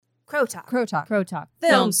Crow Talk. Crow Talk. Crow Talk.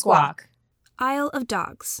 Film Squawk. Isle of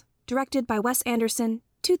Dogs. Directed by Wes Anderson,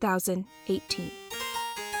 2018.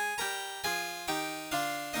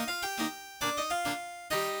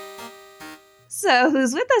 So,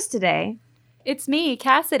 who's with us today? It's me,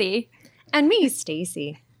 Cassidy. And me,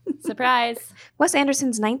 Stacy. Surprise. Wes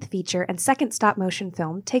Anderson's ninth feature and second stop-motion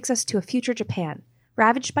film takes us to a future Japan,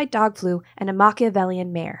 ravaged by dog flu and a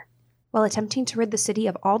Machiavellian mayor. While attempting to rid the city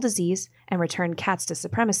of all disease and return cats to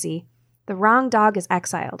supremacy, the wrong dog is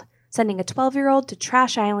exiled, sending a 12-year-old to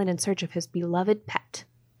Trash Island in search of his beloved pet.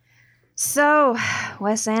 So,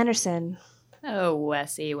 Wes Anderson. Oh,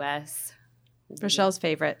 Wesy Wes. Rochelle's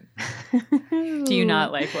favorite. Do you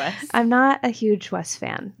not like Wes? I'm not a huge Wes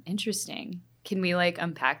fan. Interesting. Can we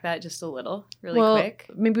unpack that just a little really well, quick?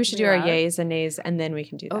 Maybe we should do our yays and nays and then we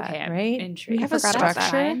can do that, Okay, I'm right? intrigued. We have a forgot about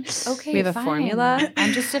structure. that. Okay, We have a fine. formula.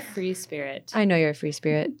 I'm just a free spirit. I know you're a free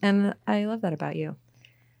spirit, and I love that about you.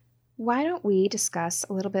 Why don't we discuss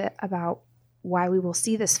a little bit about why we will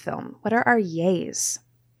see this film? What are our yays?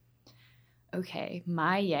 Okay,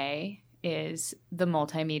 my yay is the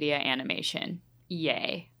multimedia animation.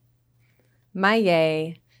 Yay. My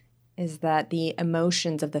yay is that the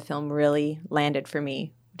emotions of the film really landed for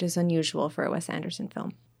me, which is unusual for a Wes Anderson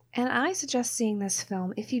film. And I suggest seeing this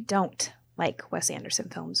film if you don't like Wes Anderson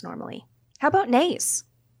films normally. How about nays?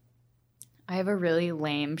 I have a really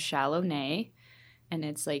lame, shallow nay. And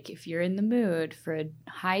it's if you're in the mood for a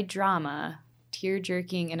high drama,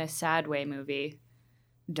 tear-jerking in a sad way movie,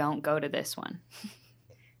 don't go to this one.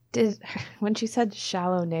 When she said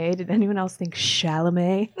shallow nay, did anyone else think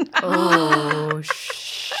Chalamet? Oh,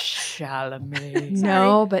 Chalamet.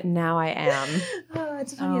 No, but now I am. Oh,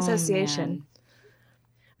 it's a funny association. Man.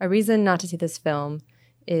 A reason not to see this film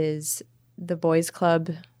is the boys' club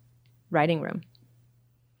writing room.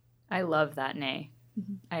 I love that nay.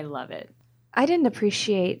 Mhm. I love it. I didn't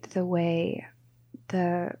appreciate the way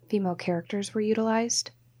the female characters were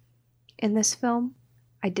utilized in this film.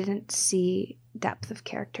 I didn't see depth of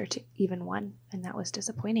character to even one, and that was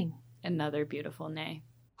disappointing. Another beautiful nay.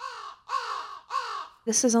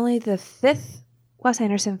 This is only the fifth Wes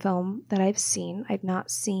Anderson film that I've seen. I've not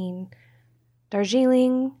seen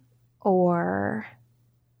Darjeeling or...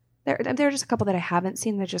 There are just a couple that I haven't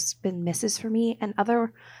seen. They've just been misses for me. And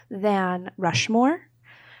other than Rushmore,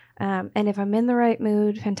 and if I'm in the right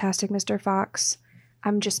mood, Fantastic Mr. Fox,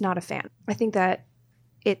 I'm just not a fan. I think that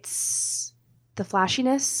it's the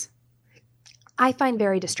flashiness I find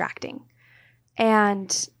very distracting.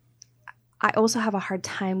 And I also have a hard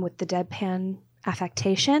time with the deadpan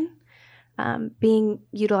affectation being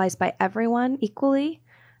utilized by everyone equally.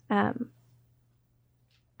 And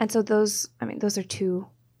so those are two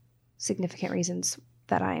significant reasons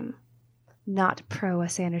that I'm not pro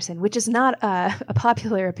Wes Anderson, which is not a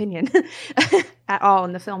popular opinion at all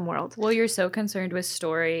in the film world. Well, you're so concerned with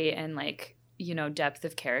story and depth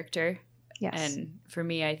of character. Yes. And for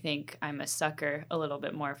me, I think I'm a sucker a little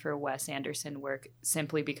bit more for Wes Anderson work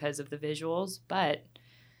simply because of the visuals. But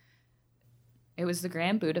it was the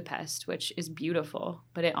Grand Budapest, which is beautiful,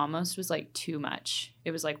 but it almost was too much. It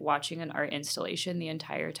was like watching an art installation the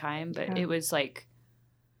entire time, but Yeah. it was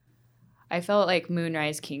I felt like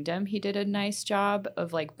Moonrise Kingdom, he did a nice job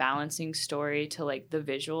of balancing story to the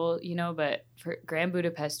visual, but for Grand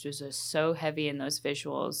Budapest was just so heavy in those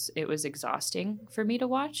visuals. It was exhausting for me to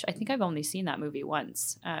watch. I think I've only seen that movie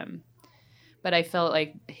once. But I felt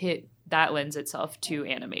that lends itself to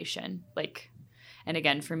animation. And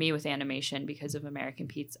again, for me with animation, because of American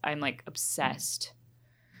Pizza, I'm obsessed.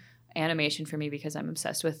 Animation for me, because I'm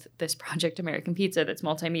obsessed with this Project American Pizza that's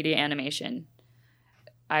multimedia animation.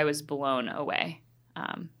 I was blown away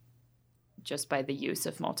just by the use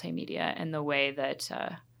of multimedia and the way that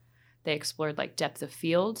they explored depth of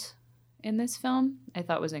field in this film. I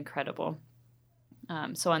thought was incredible.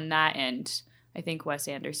 So on that end, I think Wes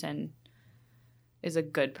Anderson is a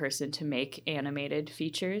good person to make animated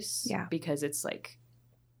features. Yeah. Because it's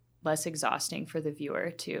less exhausting for the viewer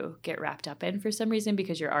to get wrapped up in for some reason,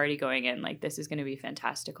 because you're already going in this is going to be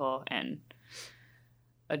fantastical and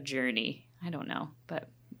a journey. I don't know, but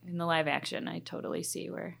in the live action, I totally see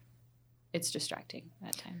where it's distracting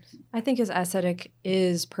at times. I think his aesthetic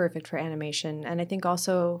is perfect for animation, and I think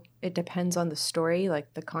also it depends on the story,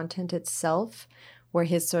 the content itself, where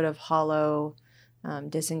his sort of hollow,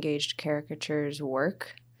 disengaged caricatures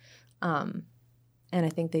work. And I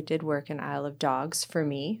think they did work in Isle of Dogs for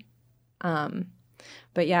me.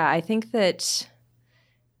 But yeah, I think that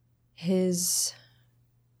his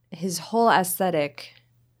whole aesthetic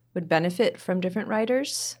would benefit from different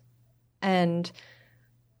writers. And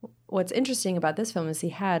what's interesting about this film is he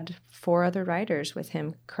had 4 other writers with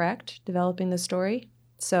him, correct? Developing the story?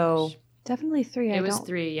 So Definitely 3. It was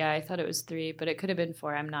 3. Yeah, I thought it was 3, but it could have been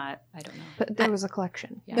 4. I don't know. But there was a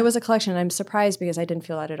collection. Yeah. It was a collection. I'm surprised because I didn't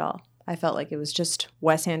feel that at all. I felt like it was just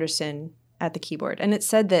Wes Anderson at the keyboard. And it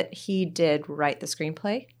said that he did write the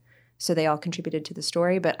screenplay, so they all contributed to the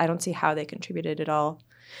story, but I don't see how they contributed at all.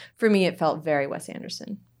 For me, it felt very Wes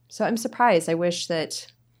Anderson. So I'm surprised. I wish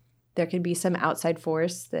that there could be some outside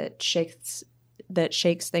force that shakes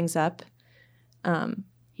things up.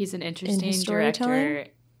 He's an interesting director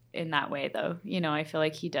in that way, though. You know, I feel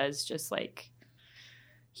like he does just like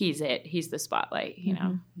he's the spotlight, you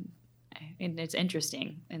know. And it's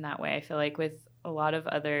interesting in that way. I feel like with a lot of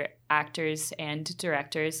other actors and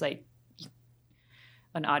directors, like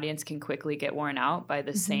an audience can quickly get worn out by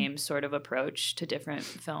the same sort of approach to different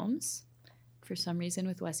films. For some reason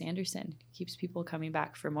with Wes Anderson, it keeps people coming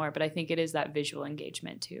back for more. But I think it is that visual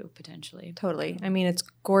engagement too, potentially. Totally. I mean, it's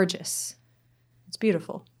gorgeous. It's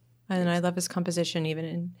beautiful. And I love his composition even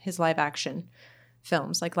in his live action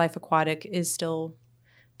films. Like Life Aquatic is still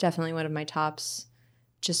definitely one of my tops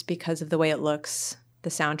just because of the way it looks, the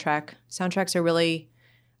soundtrack. Soundtracks are really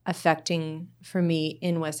affecting for me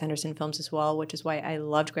in Wes Anderson films as well, which is why I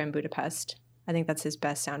loved Grand Budapest. I think that's his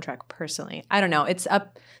best soundtrack personally. I don't know. It's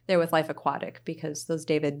up there with Life Aquatic because those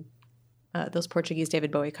Portuguese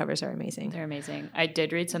David Bowie covers are amazing. They're amazing. I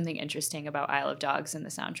did read something interesting about Isle of Dogs in the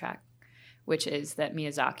soundtrack, which is that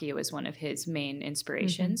Miyazaki was one of his main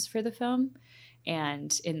inspirations for the film.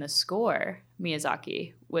 And in the score,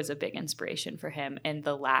 Miyazaki was a big inspiration for him, and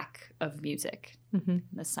the lack of music,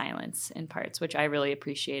 the silence in parts, which I really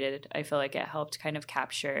appreciated. I feel like it helped kind of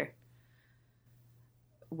capture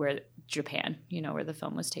where Japan, you know, where the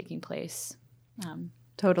film was taking place.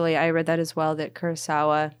 Totally. I read that as well, that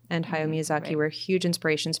Kurosawa and Hayao Miyazaki were huge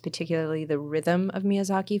inspirations, particularly the rhythm of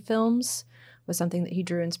Miyazaki films was something that he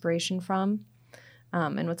drew inspiration from.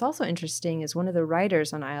 And what's also interesting is one of the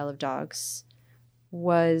writers on Isle of Dogs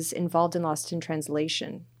was involved in Lost in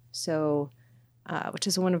Translation. So, which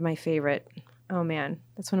is one of my favorite. Oh man,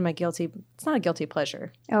 that's one of my it's not a guilty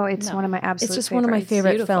pleasure. Oh, it's one of my absolute It's just favorites. one of my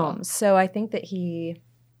favorite films. So I think that he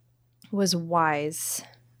was wise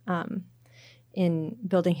in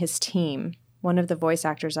building his team. One of the voice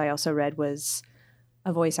actors I also read was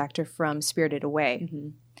a voice actor from Spirited Away.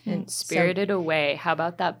 And Spirited Away, how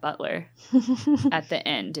about that butler at the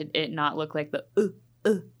end? Did it not look like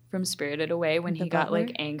the from Spirited Away when he got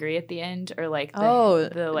like angry at the end, or like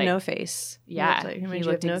the like No Face? Yeah, he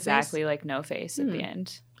looked exactly like No Face at the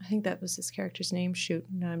end. I think that was his character's name. Shoot,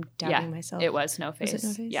 no, I'm doubting myself. It was No Face. Was it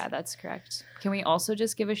No Face? Yeah, that's correct. Can we also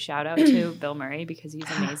just give a shout out to Bill Murray because he's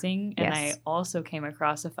amazing? And I also came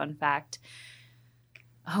across a fun fact.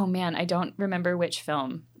 Oh man, I don't remember which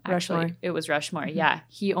film. Actually, Rushmore. It was Rushmore. Yeah,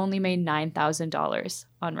 he only made $9,000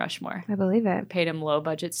 on Rushmore. I believe it. Paid him low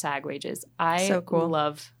budget SAG wages. I So cool.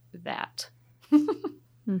 love that.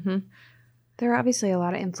 There are obviously a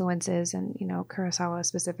lot of influences, and you know, Kurosawa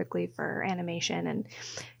specifically for animation, and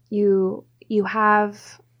you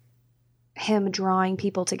have him drawing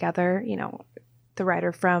people together. You know, the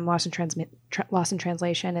writer from Lost in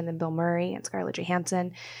Translation, and then Bill Murray and Scarlett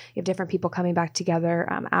Johansson. You have different people coming back together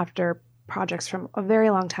after projects from a very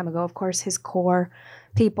long time ago. Of course, his core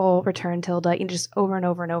people return, Tilda, and just over and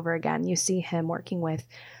over and over again, you see him working with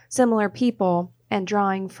similar people and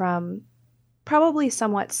drawing from probably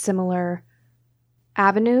somewhat similar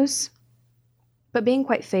avenues, but being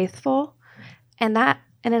quite faithful. And that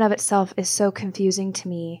in and of itself is so confusing to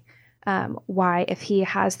me. Why, if he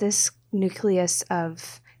has this nucleus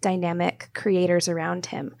of dynamic creators around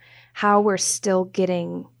him, how we're still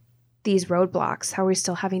getting these roadblocks, how we're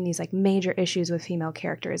still having these like major issues with female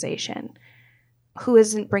characterization. Who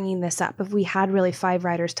isn't bringing this up? If we had really 5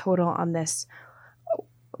 writers total on this,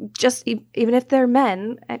 just even if they're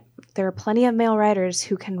men, there are plenty of male writers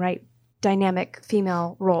who can write dynamic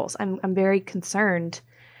female roles. I'm very concerned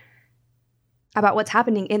about what's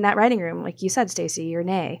happening in that writing room. Like you said, Stacey, or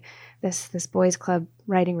Nay, this boys club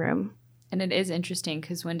writing room. And it is interesting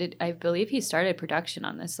because I believe he started production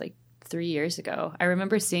on this like 3 years ago. I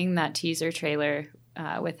remember seeing that teaser trailer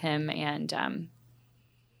with him and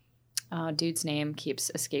dude's name keeps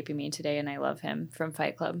escaping me today, and I love him from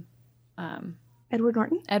Fight Club. Edward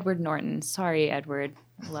Norton? Edward Norton. Sorry, Edward.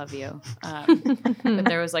 Love you. But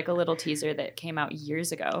there was like a little teaser that came out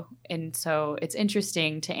years ago. And so it's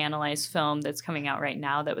interesting to analyze film that's coming out right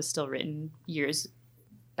now that was still written years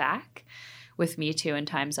back with Me Too and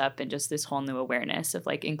Time's Up, and just this whole new awareness of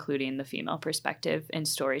like including the female perspective in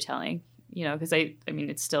storytelling, you know, because I mean,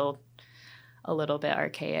 it's still a little bit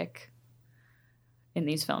archaic in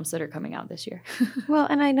these films that are coming out this year. Well,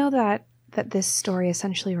 and I know that this story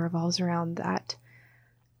essentially revolves around that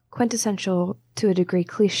quintessential, to a degree,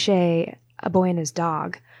 cliche, a boy and his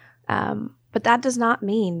dog. But that does not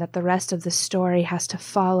mean that the rest of the story has to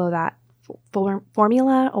follow that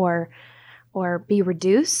formula or be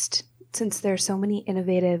reduced, since there's so many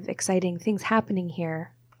innovative, exciting things happening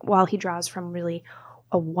here while he draws from really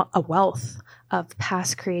a wealth of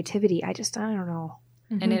past creativity. I don't know.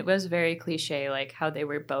 And it was very cliche, like how they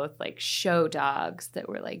were both like show dogs that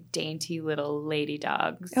were like dainty little lady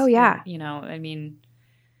dogs. Oh, yeah. And, I mean,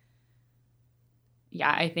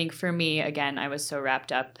 yeah, I think for me, again, I was so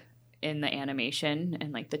wrapped up in the animation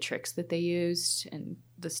and like the tricks that they used and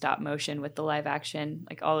the stop motion with the live action.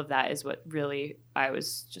 Like all of that is what really, I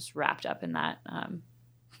was just wrapped up in that.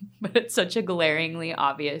 But it's such a glaringly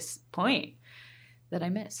obvious point that I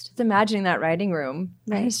missed. Just imagining that writing room.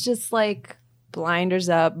 Right. It's just like blinders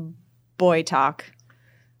up, boy talk.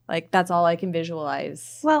 Like that's all I can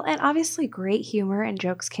visualize. Well, and obviously great humor and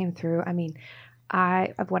jokes came through. I mean,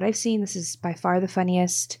 of what I've seen, this is by far the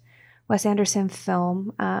funniest Wes Anderson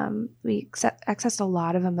film. We accessed a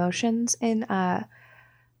lot of emotions in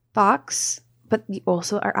Fox, but we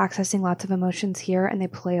also are accessing lots of emotions here, and they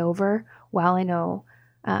play over well. I know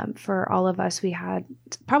for all of us, we had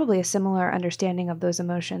probably a similar understanding of those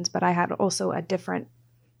emotions, but I had also a different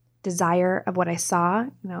desire of what I saw.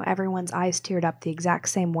 Everyone's eyes teared up the exact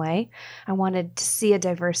same way. I wanted to see a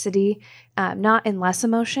diversity, not in less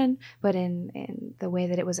emotion, but in the way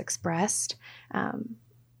that it was expressed.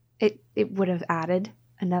 It would have added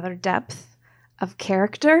another depth of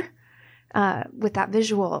character with that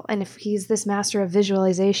visual. And if he's this master of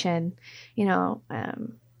visualization, you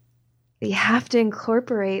have to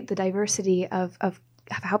incorporate the diversity of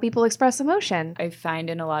how people express emotion. I find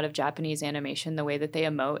in a lot of Japanese animation, the way that they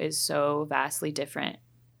emote is so vastly different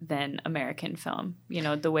than American film.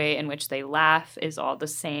 The way in which they laugh is all the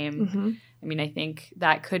same. Mm-hmm. I mean, I think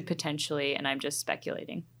that could potentially, and I'm just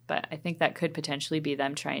speculating, but I think that could potentially be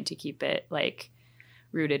them trying to keep it like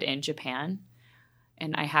rooted in Japan.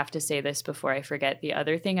 And I have to say this before I forget. The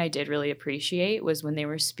other thing I did really appreciate was when they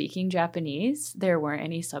were speaking Japanese, there weren't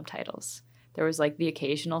any subtitles. There was like the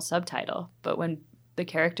occasional subtitle, but when the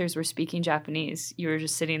characters were speaking Japanese, you were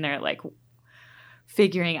just sitting there like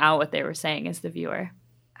figuring out what they were saying as the viewer.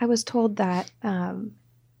 I was told that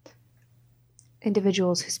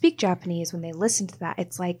individuals who speak Japanese, when they listen to that,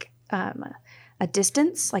 it's like a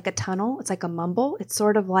distance, like a tunnel. It's like a mumble. It's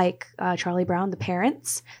sort of like Charlie Brown, The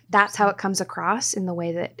Parents. That's how it comes across in the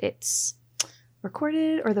way that it's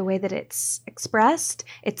recorded or the way that it's expressed.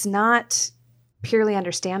 It's not purely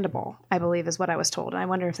understandable, I believe, is what I was told. And I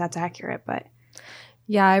wonder if that's accurate, but...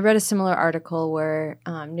 Yeah, I read a similar article where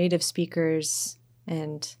native speakers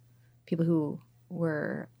and people who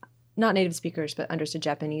were not native speakers but understood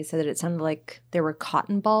Japanese said that it sounded like there were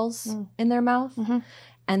cotton balls in their mouth,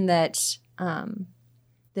 and that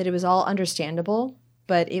that it was all understandable,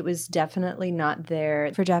 but it was definitely not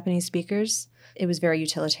there for Japanese speakers. It was very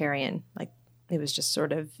utilitarian. Like it was just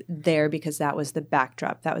sort of there because that was the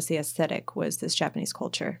backdrop. That was the aesthetic, was this Japanese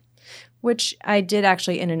culture. Which I did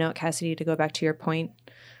actually, in a note, Cassidy, to go back to your point,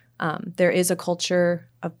 there is a culture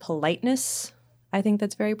of politeness, I think,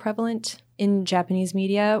 that's very prevalent in Japanese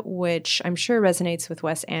media, which I'm sure resonates with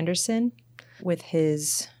Wes Anderson, with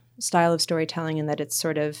his style of storytelling, and that it's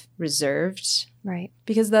sort of reserved. Right.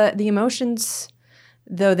 Because the emotions,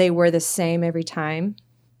 though they were the same every time,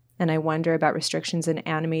 and I wonder about restrictions in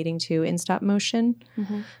animating too in stop motion,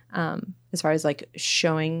 as far as like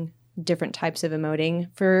showing different types of emoting,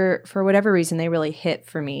 for whatever reason they really hit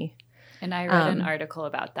for me. And I read an article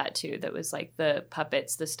about that too, that was like the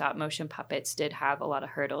puppets, the stop motion puppets did have a lot of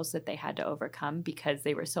hurdles that they had to overcome because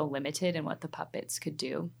they were so limited in what the puppets could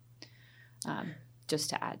do,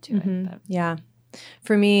 just to add to it. But. Yeah.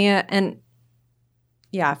 For me,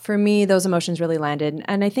 those emotions really landed.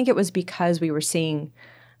 And I think it was because we were seeing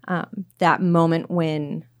that moment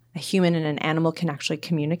when a human and an animal can actually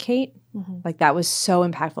communicate. Like that was so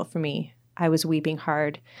impactful for me. I was weeping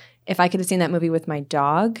hard. If I could have seen that movie with my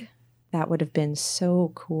dog, that would have been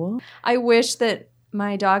so cool. I wish that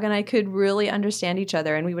my dog and I could really understand each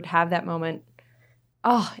other and we would have that moment.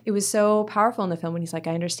 Oh, it was so powerful in the film when he's like,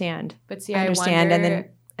 I understand. But see, I understand. I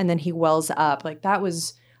wonder... And then he wells up. Like that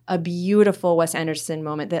was a beautiful Wes Anderson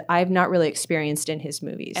moment that I've not really experienced in his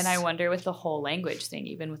movies. And I wonder with the whole language thing,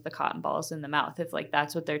 even with the cotton balls in the mouth, if like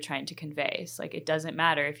that's what they're trying to convey. It's like it doesn't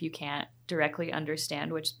matter if you can't directly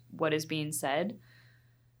understand what is being said.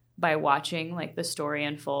 By watching like the story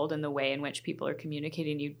unfold and the way in which people are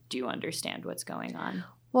communicating, you do understand what's going on.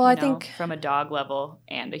 Well, I think from a dog level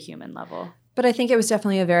and a human level. But I think it was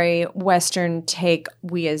definitely a very Western take.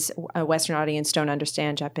 We as a Western audience don't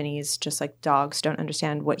understand Japanese, just like dogs don't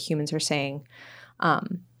understand what humans are saying.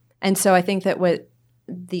 And so I think that what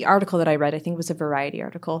the article that I read, I think was a Variety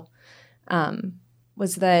article,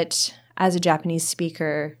 was that as a Japanese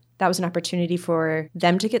speaker, that was an opportunity for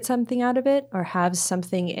them to get something out of it or have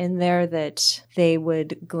something in there that they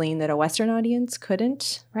would glean that a Western audience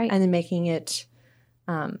couldn't. Right. And then making it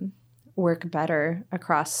work better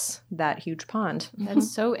across that huge pond.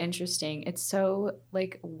 That's so interesting. It's so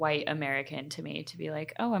like white American to me to be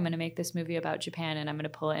like, oh, I'm going to make this movie about Japan and I'm going to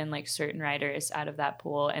pull in like certain writers out of that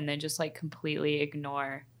pool and then just like completely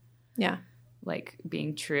ignore like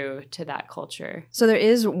being true to that culture. So there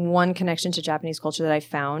is one connection to Japanese culture that I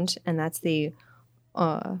found, and that's the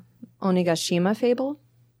Onigashima fable,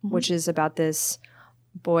 which is about this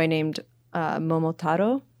boy named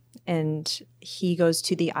Momotaro, and he goes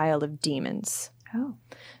to the Isle of Demons. Oh.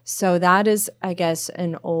 So that is, I guess,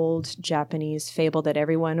 an old Japanese fable that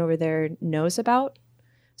everyone over there knows about.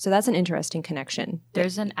 So that's an interesting connection.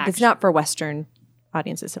 There's an It's not for Western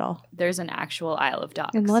audiences at all. There's an actual Isle of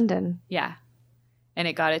Dogs. In London. Yeah. And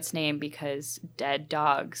it got its name because dead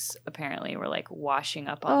dogs apparently were like washing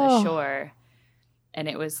up on the shore. And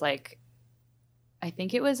it was like, I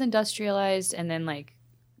think it was industrialized and then like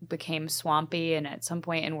became swampy. And at some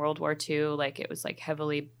point in World War II, like it was like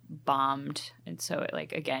heavily bombed. And so it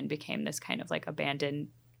like, again, became this kind of like abandoned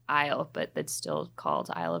isle, but that's still called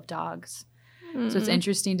Isle of Dogs. So it's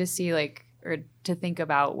interesting to see like, or to think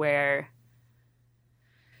about where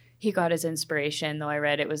he got his inspiration, though I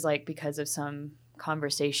read it was like because of some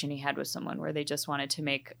conversation he had with someone where they just wanted to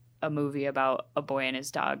make a movie about a boy and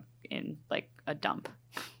his dog in like a dump,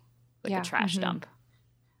 like a trash dump.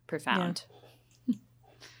 Profound. Yeah.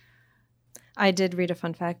 I did read a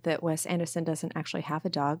fun fact that Wes Anderson doesn't actually have a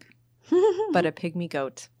dog, but a pygmy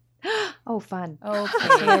goat. Oh, fun.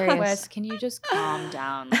 Okay, Wes, can you just calm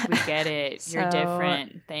down? Like, we get it. You're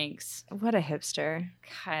different. Thanks. What a hipster.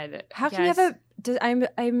 God. How can you have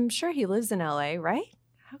I'm sure he lives in LA, right?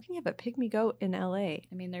 How can you have a pygmy goat in LA? I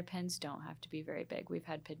mean, their pens don't have to be very big. We've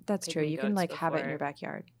had That's true. You can like have it in your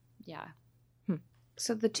backyard. Yeah.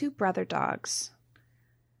 So the two brother dogs,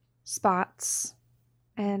 Spots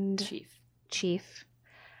and Chief.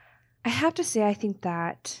 I have to say, I think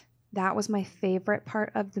that was my favorite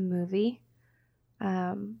part of the movie.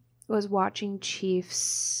 Was watching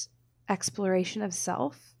Chief's exploration of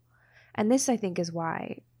self. And this, I think, is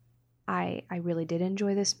why I really did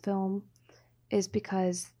enjoy this film, is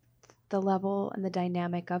because the level and the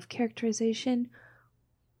dynamic of characterization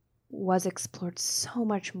was explored so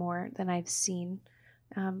much more than I've seen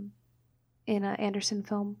in an Anderson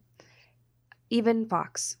film. Even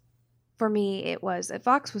Fox. For me,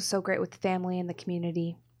 Fox was so great with family and the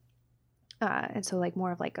community. And so like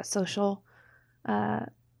more of like a social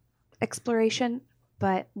exploration.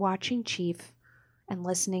 But watching Chief and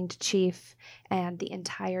listening to Chief and the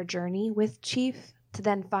entire journey with Chief to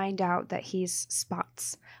then find out that he's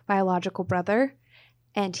Spot's biological brother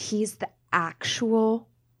and he's the actual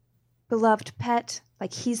beloved pet,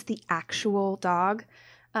 like he's the actual dog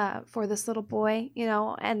for this little boy, you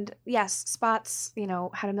know. And yes, Spots, you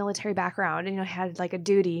know, had a military background and, you know, had like a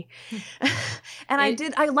duty. And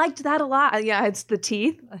I liked that a lot. Yeah, it's the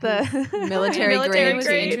teeth, the military grade. It was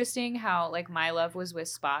interesting how like my love was with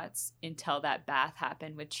Spots until that bath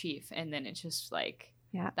happened with Chief. And then it's just like,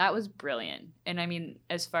 that was brilliant. And I mean,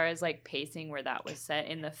 as far as like pacing where that was set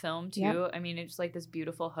in the film too, I mean, it's like this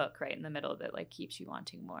beautiful hook right in the middle that like keeps you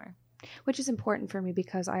wanting more. Which is important for me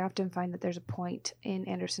because I often find that there's a point in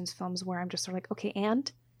Anderson's films where I'm just sort of like, okay,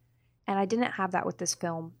 and I didn't have that with this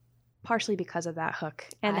film, partially because of that hook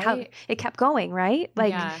and how it kept going, right?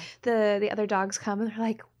 Like the other dogs come and they're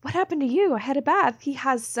like, what happened to you? I had a bath. He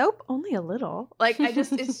has soap, only a little. Like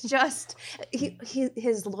it's just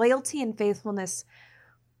his loyalty and faithfulness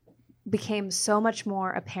became so much more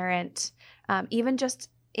apparent, even just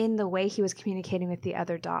in the way he was communicating with the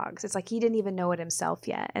other dogs. It's like he didn't even know it himself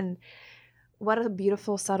yet. And what a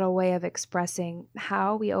beautiful, subtle way of expressing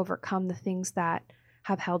how we overcome the things that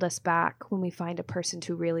have held us back when we find a person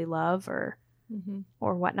to really love or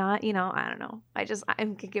whatnot. You know, I don't know. I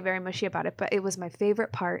can get very mushy about it, but it was my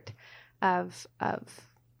favorite part of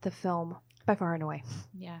the film by far and away.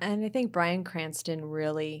 Yeah. And I think Bryan Cranston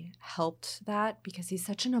really helped that because he's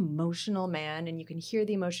such an emotional man and you can hear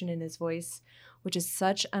the emotion in his voice, which is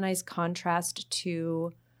such a nice contrast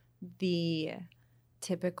to the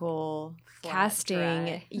typical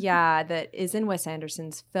casting that is in Wes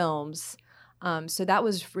Anderson's films. So that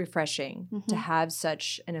was refreshing to have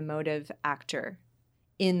such an emotive actor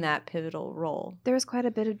in that pivotal role. There was quite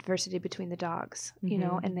a bit of diversity between the dogs, you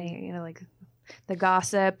know, and they, you know, like the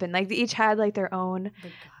gossip, and like they each had like their own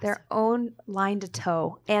line to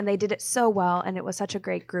toe, and they did it so well, and it was such a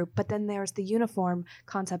great group. But then there's the uniform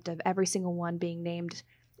concept of every single one being named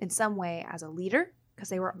in some way as a leader, because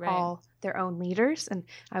they were all their own leaders. And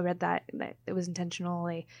I read that it was intentional.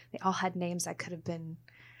 They all had names that could have been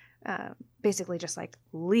basically just like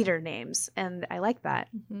leader names, and I like that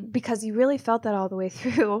because you really felt that all the way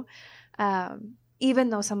through,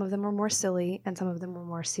 even though some of them were more silly and some of them were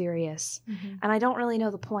more serious. And I don't really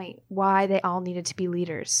know the point why they all needed to be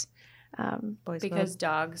leaders. Because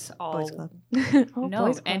dogs all Boys Club.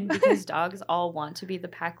 and because dogs all want to be the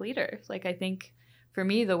pack leader. Like, I think for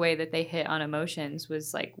me, the way that they hit on emotions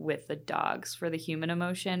was like with the dogs. For the human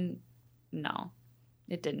emotion, no,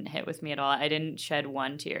 it didn't hit with me at all. I didn't shed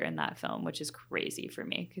one tear in that film, which is crazy for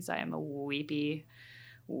me because I am a weepy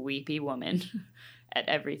woman at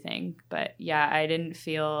everything. But yeah, I didn't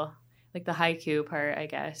feel like the haiku part, I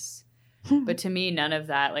guess. But to me, none of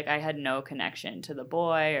that, like I had no connection to the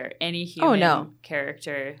boy or any human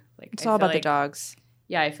character. Like it's all about the dogs.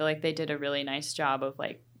 Yeah, I feel like they did a really nice job of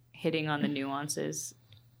like hitting on the nuances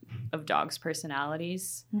of dogs'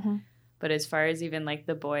 personalities. But as far as even like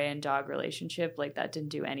the boy and dog relationship, like that didn't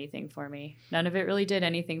do anything for me. None of it really did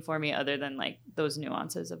anything for me other than like those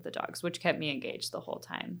nuances of the dogs, which kept me engaged the whole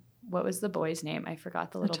time. What was the boy's name? I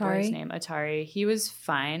forgot the little boy's name. Atari. He was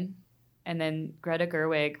fine. And then Greta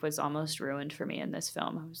Gerwig was almost ruined for me in this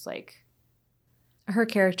film. I was like, her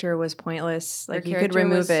character was pointless. Like you could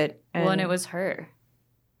remove it. And it was her.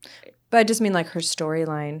 But I just mean like her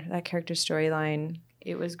storyline, that character's storyline.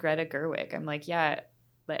 It was Greta Gerwig. I'm like, yeah.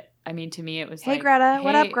 But I mean, to me, it was hey, like, Greta,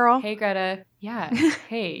 what up, girl? Hey, Greta. Yeah.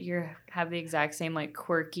 Hey, you have the exact same like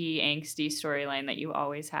quirky, angsty storyline that you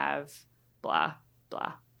always have. Blah,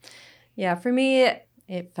 blah. Yeah, for me,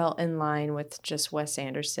 it felt in line with just Wes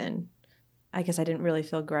Anderson. I guess I didn't really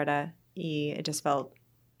feel Greta-y. It just felt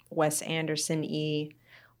Wes Anderson-y,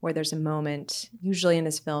 where there's a moment, usually in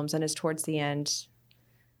his films, and it's towards the end,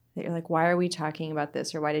 that you're like, why are we talking about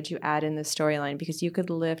this? Or why did you add in this storyline? Because you could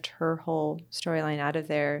lift her whole storyline out of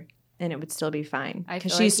there and it would still be fine.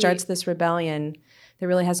 Because she starts this rebellion that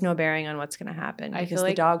really has no bearing on what's going to happen. Because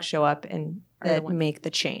the dogs show up and make the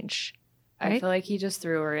change. Right? I feel like he just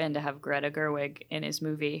threw her in to have Greta Gerwig in his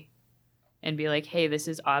movie and be like, hey, this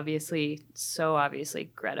is so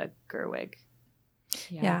obviously Greta Gerwig.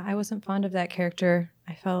 Yeah, I wasn't fond of that character.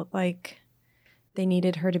 I felt like they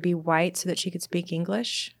needed her to be white so that she could speak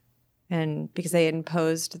English. And because they had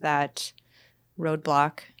imposed that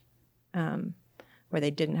roadblock where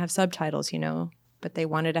they didn't have subtitles, but they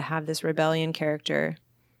wanted to have this rebellion character.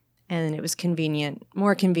 And it was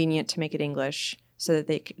more convenient to make it English so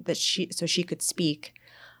that she could speak.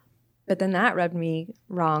 But then that rubbed me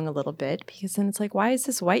wrong a little bit because then it's like, why is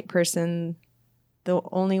this white person the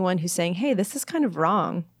only one who's saying, hey, this is kind of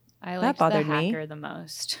wrong? I liked the hacker the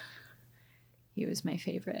most. He was my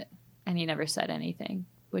favorite. And he never said anything,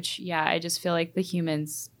 which, yeah, I just feel like the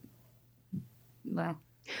humans, well,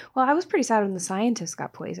 I was pretty sad when the scientist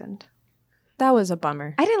got poisoned. That was a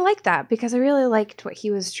bummer. I didn't like that because I really liked what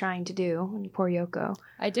he was trying to do. And poor Yoko.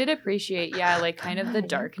 I did appreciate, like kind of the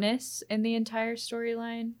darkness in the entire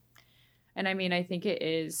storyline. And I mean, I think it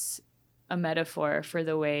is a metaphor for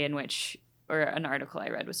the way in which, or an article I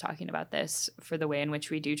read was talking about this, for the way in which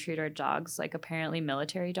we do treat our dogs. Like apparently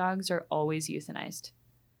military dogs are always euthanized.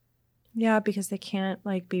 Yeah, because they can't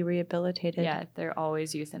be rehabilitated. Yeah, they're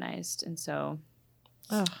always euthanized. And so,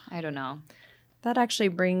 I don't know. That actually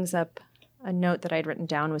brings up a note that I'd written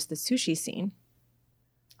down was the sushi scene.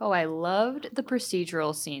 Oh, I loved the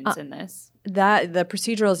procedural scenes in this. The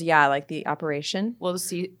procedurals, like the operation. Well, the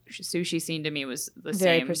sushi scene to me was the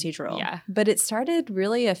very same. Procedural. Yeah. But it started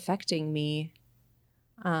really affecting me.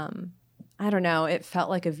 I don't know. It felt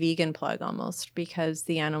like a vegan plug almost because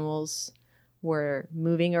the animals were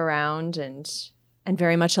moving around and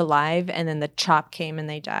very much alive. And then the chop came and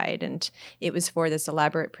they died. And it was for this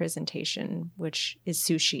elaborate presentation, which is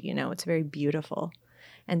sushi. It's very beautiful.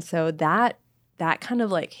 And so that kind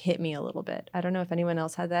of hit me a little bit. I don't know if anyone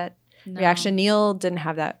else had that reaction. Neil didn't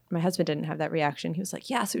have that. My husband didn't have that reaction. He was like,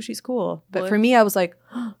 yeah, sushi's cool. But for me, I was like,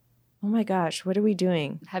 oh my gosh, what are we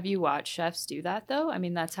doing? Have you watched chefs do that though? I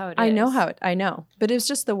mean, that's how it is. I know. But it was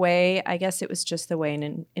just the way, I guess it was just the way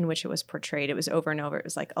in which it was portrayed. It was over and over. It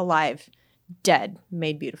was like alive, dead,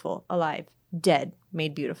 made beautiful. Alive, dead,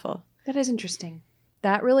 made beautiful. That is interesting.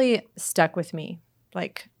 That really stuck with me.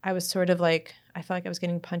 I was sort of I felt like I was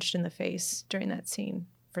getting punched in the face during that scene.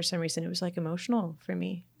 For some reason, it was emotional for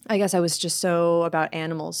me. I guess I was just so about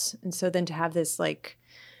animals. And so then to have this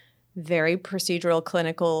very procedural,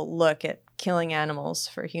 clinical look at killing animals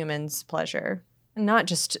for humans' pleasure not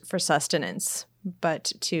just for sustenance,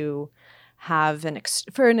 but to have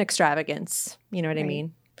for an extravagance. You know what I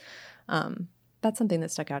mean? That's something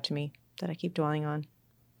that stuck out to me that I keep dwelling on.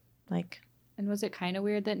 Like, and was it kind of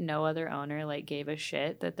weird that no other owner like gave a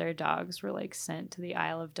shit that their dogs were like sent to the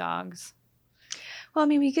Isle of Dogs? Well, I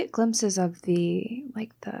mean, we get glimpses of the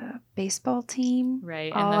baseball team,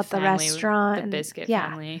 right? all And at the restaurant, the and Biscuit yeah,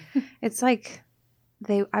 family. it's like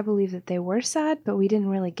I believe that they were sad, but we didn't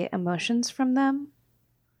really get emotions from them,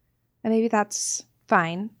 and maybe that's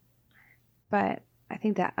fine. But I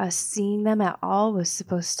think that us seeing them at all was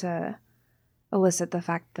supposed to elicit the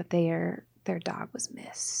fact that their dog was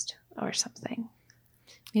missed or something.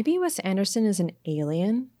 Maybe Wes Anderson is an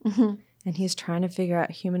alien. Mm-hmm. And he's trying to figure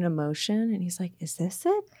out human emotion, and he's like, "Is this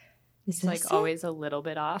it? Is It's this like it?" always a little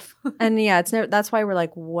bit off. And yeah, it's never. That's why we're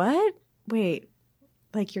like, "What? Wait,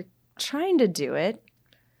 like you're trying to do it,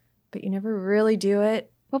 but you never really do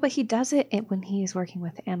it." Well, but he does it when he's working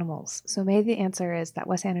with animals. So maybe the answer is that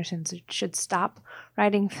Wes Anderson should stop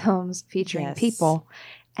writing films featuring Yes. people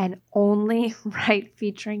and only write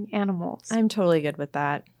featuring animals. I'm totally good with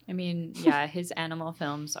that. I mean, yeah, his animal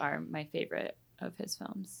films are my favorite of his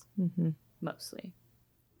films, mostly.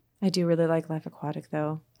 I do really like Life Aquatic,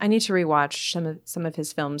 though. I need to rewatch some of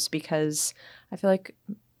his films because I feel like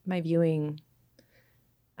my viewing,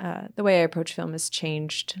 the way I approach film has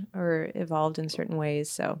changed or evolved in certain ways.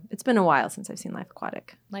 So it's been a while since I've seen Life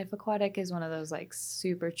Aquatic. Life Aquatic is one of those like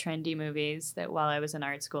super trendy movies that while I was in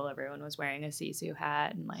art school, everyone was wearing a Sisu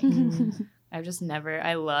hat. And like,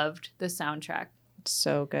 I loved the soundtrack. It's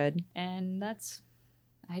so good. And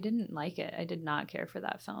I didn't like it. I did not care for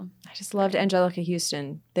that film. I just loved Angelica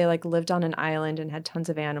Houston. They like lived on an island and had tons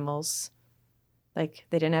of animals. Like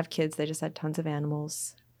they didn't have kids. They just had tons of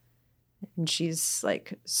animals. And she's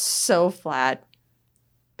like so flat,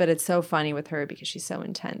 but it's so funny with her because she's so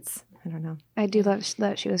intense. I don't know. I do love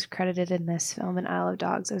that she was credited in this film in Isle of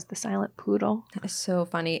Dogs as the silent poodle. That is so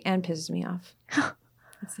funny and pisses me off at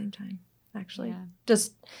the same time. Actually, Yeah.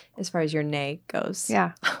 just as far as your nay goes.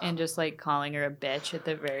 Yeah. And just like calling her a bitch at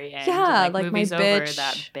the very end. Yeah, and, like my movie's over, bitch.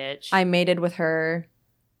 that bitch. I mated with her.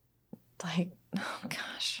 Like, oh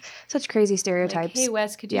gosh. Such crazy like, stereotypes. hey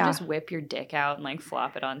Wes, could you Yeah. just whip your dick out and like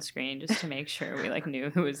flop it on screen just to make sure we like knew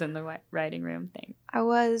who was in the writing room thing? I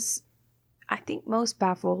was, I think, most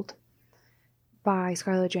baffled by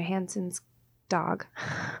Scarlett Johansson's dog,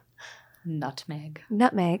 Nutmeg.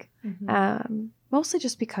 Nutmeg. Mostly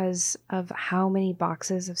just because of how many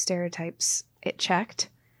boxes of stereotypes it checked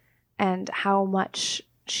and how much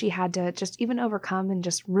she had to just even overcome and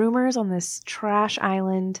just rumors on this trash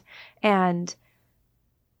island. And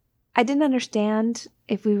I didn't understand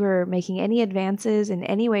if we were making any advances in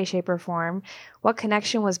any way, shape, or form. What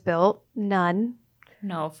connection was built? None.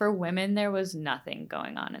 No, for women, there was nothing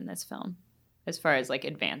going on in this film as far as like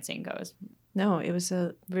advancing goes No, it was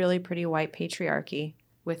a really pretty white patriarchy.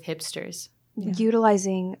 with hipsters, Yeah.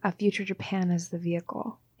 Utilizing a future Japan as the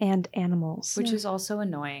vehicle and animals. which is also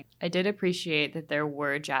annoying. I did appreciate that there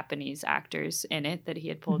were Japanese actors in it that he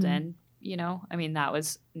had pulled in, you know? I mean, that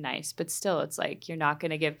was nice, but still, it's like you're not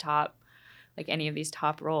going to give any of these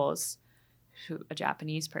top roles to a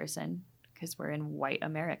Japanese person because we're in white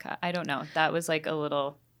America. I don't know. That was like a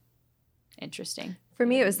little interesting. For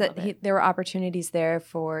me, I it was that love it. there were opportunities there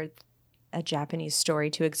for a Japanese story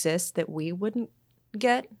to exist that we wouldn't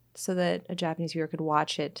get, so that a Japanese viewer could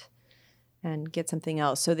watch it and get something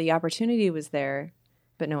else. So the opportunity was there,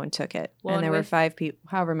 but no one took it. Well, and and there were with- 5 people,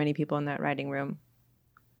 however many people in that writing room.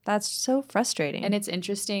 That's so frustrating. And it's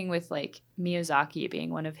interesting with like Miyazaki being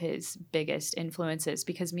one of his biggest influences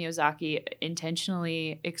because Miyazaki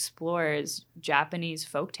intentionally explores Japanese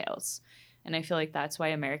folktales. And I feel like that's why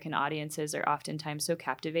American audiences are oftentimes so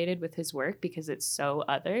captivated with his work because it's so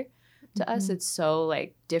other to us. It's so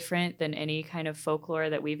like different than any kind of folklore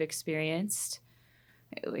that we've experienced.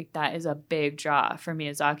 Like that is a big draw for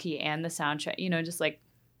Miyazaki and the soundtrack, you know, just like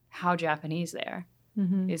how Japanese they are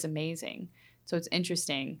is amazing. So it's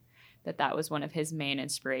interesting that that was one of his main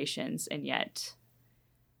inspirations, and yet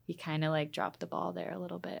he kind of like dropped the ball there a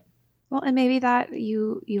little bit. Well, and maybe that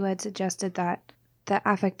you had suggested that the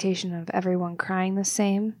affectation of everyone crying the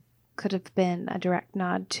same could have been a direct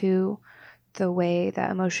nod to the way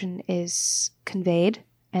that emotion is conveyed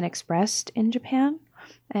and expressed in Japan.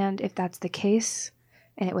 And if that's the case,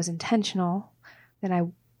 and it was intentional, then I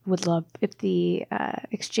would love if the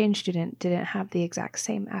exchange student didn't have the exact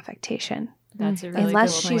same affectation. That's a really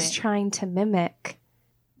Unless good she's point. trying to mimic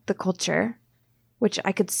the culture, which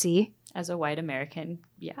I could see. As a white American,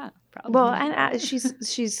 yeah, probably. Well, and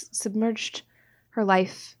she's submerged her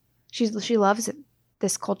life. She loves it,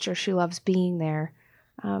 this culture. She loves being there.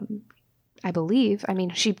 I believe. I mean,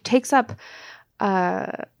 she takes up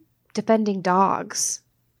defending dogs.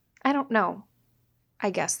 I don't know, I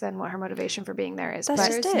guess, then what her motivation for being there is. That's But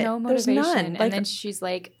just There's it. no There's motivation. none. And Like- then she's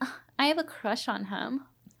like, "Ugh, I have a crush on him.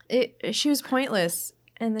 She was pointless,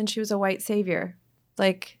 and then she was a white savior.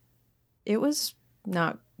 Like, it was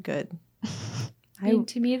not good. I mean,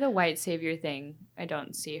 to me, the white savior thing, I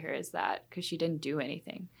don't see her as that because she didn't do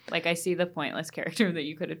anything. Like, I see the pointless character that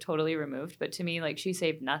you could have totally removed, but to me, like, she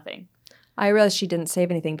saved nothing. I realized she didn't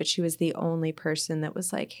save anything, but she was the only person that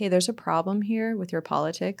was like, hey, there's a problem here with your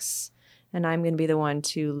politics, and I'm going to be the one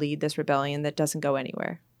to lead this rebellion that doesn't go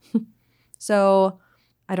anywhere. So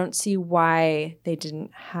I don't see why they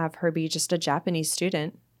didn't have her be just a Japanese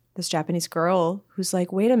student, this Japanese girl who's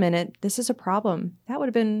like, wait a minute, this is a problem. That would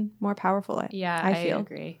have been more powerful. Yeah, I I feel.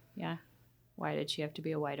 agree. Yeah. Why did she have to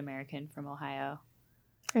be a white American from Ohio?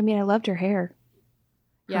 I mean, I loved her hair.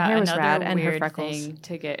 Yeah, hair was another rad and her weird freckles. thing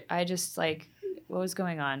to get. I just like, what was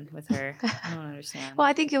going on with her? I don't understand. Well,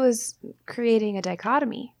 I think it was creating a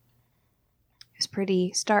dichotomy. It's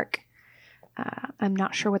pretty stark. I'm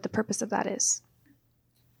not sure what the purpose of that is.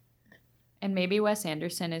 And maybe Wes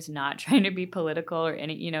Anderson is not trying to be political or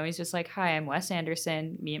any, he's just like, hi, I'm Wes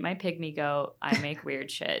Anderson. Me and my pygmy goat. I make weird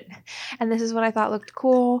shit. And this is what I thought looked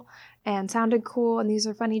cool and sounded cool, and these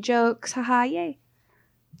are funny jokes. Haha, yay.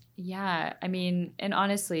 Yeah. I mean, and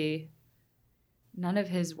honestly, none of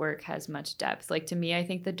his work has much depth. Like, to me, I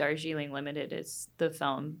think the Darjeeling Limited is the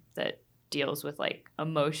film that deals with like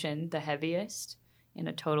emotion the heaviest in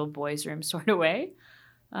a total boys' room sort of way.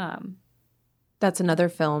 That's another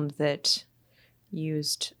film that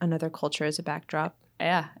used another culture as a backdrop.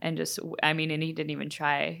 Yeah. And just, I mean, and he didn't even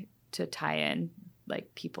try to tie in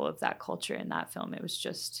like people of that culture in that film. It was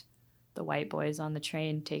just the white boys on the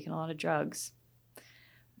train taking a lot of drugs.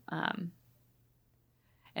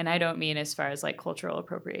 And I don't mean as far as like cultural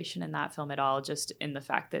appropriation in that film at all, just in the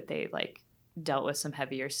fact that they like dealt with some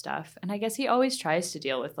heavier stuff. And I guess he always tries to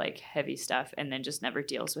deal with like heavy stuff and then just never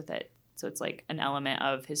deals with it. So it's like an element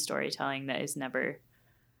of his storytelling that is never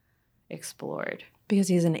explored Because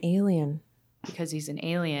he's an alien. because he's an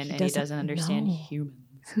alien He and he doesn't doesn't understand know. humans.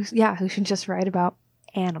 Who should just write about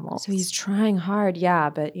animals. So he's trying hard,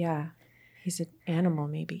 but he's an animal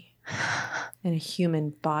maybe in a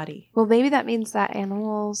human body. Well, maybe that means that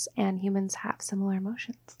animals and humans have similar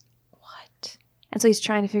emotions. What? And so he's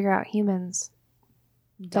trying to figure out humans.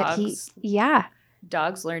 But Dogs,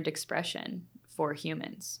 dogs learned expression for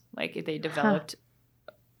humans. Like they developed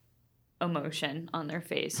emotion on their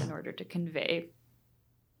face in order to convey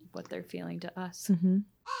what they're feeling to us. Mm-hmm.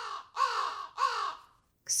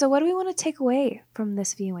 So what do we want to take away from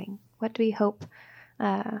this viewing? What do we hope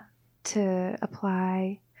to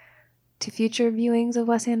apply to future viewings of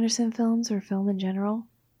Wes Anderson films or film in general?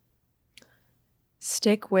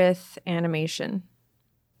 Stick with animation.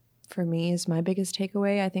 For me, is my biggest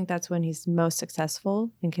takeaway. I think that's when he's most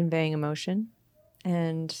successful in conveying emotion,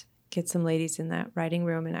 and get some ladies in that writing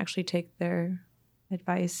room and actually take their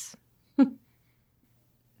advice.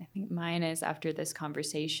 I think mine is after this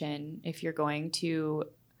conversation, if you're going to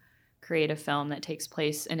create a film that takes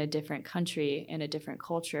place in a different country, in a different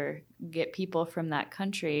culture, get people from that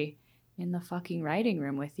country in the fucking writing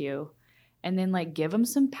room with you. And then like give them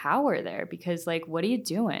some power there because like, what are you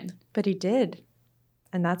doing? But he did.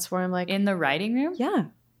 And that's where I'm like, In the writing room? yeah.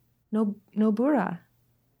 Nobura.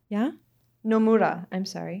 Yeah? Nomura. I'm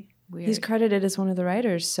sorry. Weird. He's credited as one of the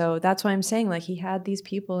writers. So that's why I'm saying like he had these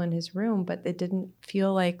people in his room, but it didn't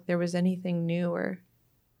feel like there was anything new or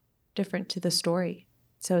different to the story.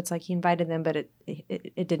 So it's like he invited them, but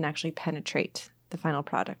it didn't actually penetrate the final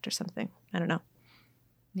product or something. I don't know.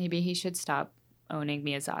 Maybe he should stop owning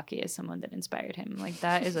Miyazaki as someone that inspired him. Like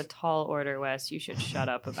that is a tall order, Wes. You should shut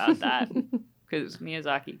up about that because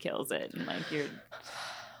Miyazaki kills it, and like you're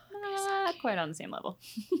not quite on the same level.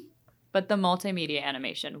 But the multimedia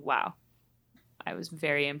animation, wow, I was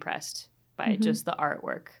very impressed by just the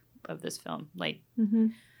artwork of this film. Like Mm-hmm.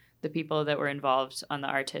 the people that were involved on the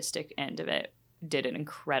artistic end of it did an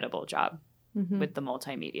incredible job Mm-hmm. with the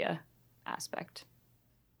multimedia aspect.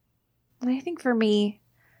 And I think for me,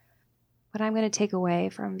 what I'm going to take away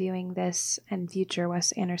from viewing this and future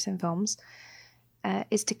Wes Anderson films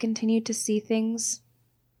is to continue to see things,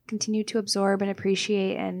 continue to absorb and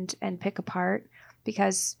appreciate and pick apart.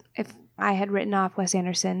 Because if I had written off Wes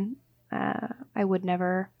Anderson, I would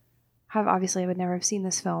never have seen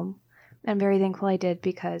this film. I'm very thankful I did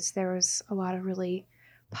because there was a lot of really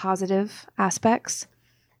positive aspects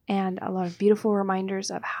and a lot of beautiful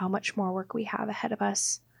reminders of how much more work we have ahead of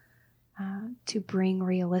us to bring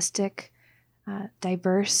realistic,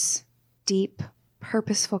 diverse, deep,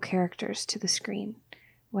 purposeful characters to the screen.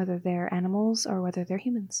 whether they're animals or whether they're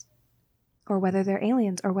humans, or whether they're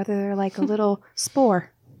aliens, or whether they're like a little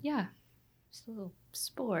spore. Yeah. Just a little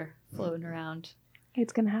spore floating around.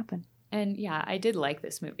 It's going to happen. And yeah, I did like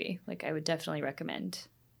this movie. Like, I would definitely recommend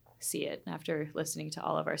see it after listening to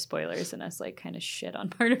all of our spoilers and us like kind of shit on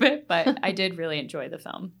part of it. But I did really enjoy the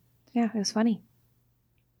film. Yeah, it was funny.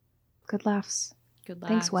 Good laughs. Good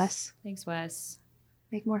laughs. Thanks, Wes. Thanks, Wes.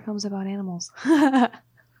 Make more films about animals.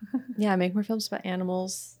 Yeah, make more films about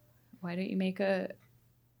animals. Why don't you make a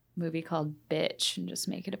movie called Bitch and just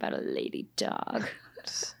make it about a lady dog?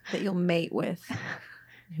 That you'll mate with.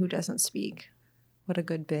 Who doesn't speak? What a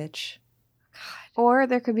good bitch. Or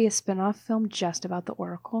there could be a spin-off film just about the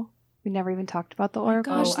Oracle. We never even talked about the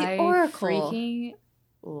Oracle. gosh, the I Oracle. freaking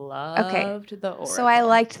loved the Oracle. So I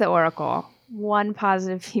liked the Oracle. One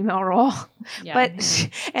positive female role. Yeah.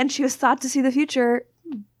 But she was thought to see the future,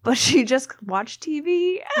 but she just watched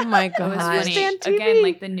TV. Oh my it was god. funny. Understand TV. Again,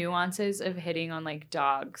 like the nuances of hitting on like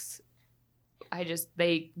dogs. I just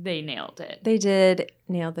they nailed it. They did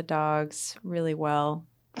nail the dogs really well.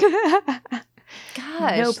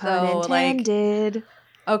 Gosh, No pun though, like, intended.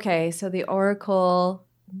 okay, so the Oracle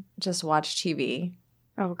just watched TV.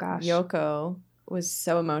 Oh gosh. Yoko was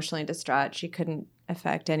so emotionally distraught she couldn't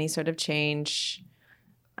affect any sort of change.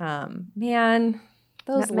 Man,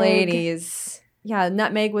 those Nutmeg. ladies. Yeah,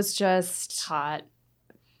 Nutmeg was just Hot.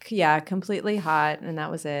 yeah, completely hot, and that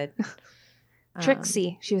was it.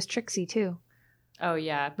 Trixie. She was Trixie too. Oh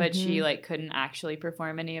yeah, but she Mhm. like couldn't actually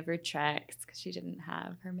perform any of her checks because she didn't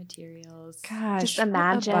have her materials. Gosh, Just what a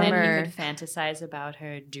imagine. And then bummer. you could fantasize about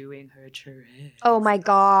her doing her tricks. Oh my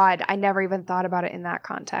god. I never even thought about it in that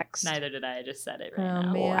context. Neither did I. I just said it right Oh,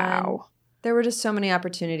 now. man. Wow. There were just so many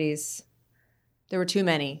opportunities. There were too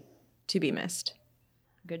many to be missed.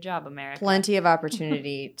 Good job, America. Plenty of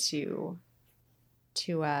opportunity to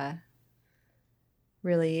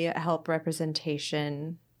really help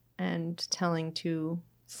representation and telling 2,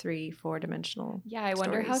 3, 4-dimensional. Yeah, I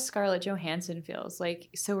wonder how stories. Scarlett Johansson feels. Like,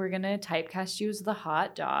 so we're gonna typecast you as the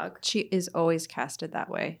hot dog. She is always casted that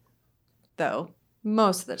way, though,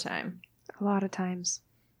 most of the time. A lot of times.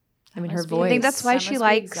 I mean, That her must be- voice. I think that's why that she must be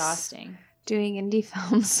likes exhausting. doing indie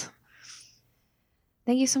films.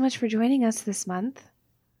 Thank you so much for joining us this month.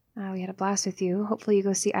 We had a blast with you. Hopefully you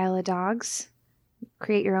go see Isle of Dogs.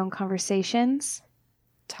 Create your own conversations.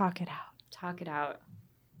 Talk it out. Talk it out.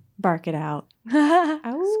 Bark it out.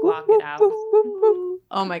 Squawk it out.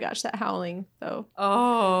 Oh my gosh, that howling, though.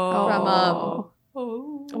 Oh. From,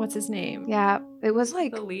 Oh. what's his name? Yeah, it was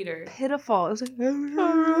like The leader. pitiful. It was like,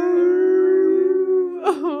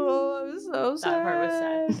 Oh, I'm so sad. That part was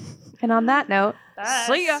sad. and on that note,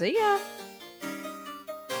 See ya.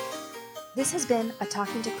 this has been a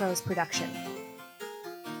Talking to Crows production.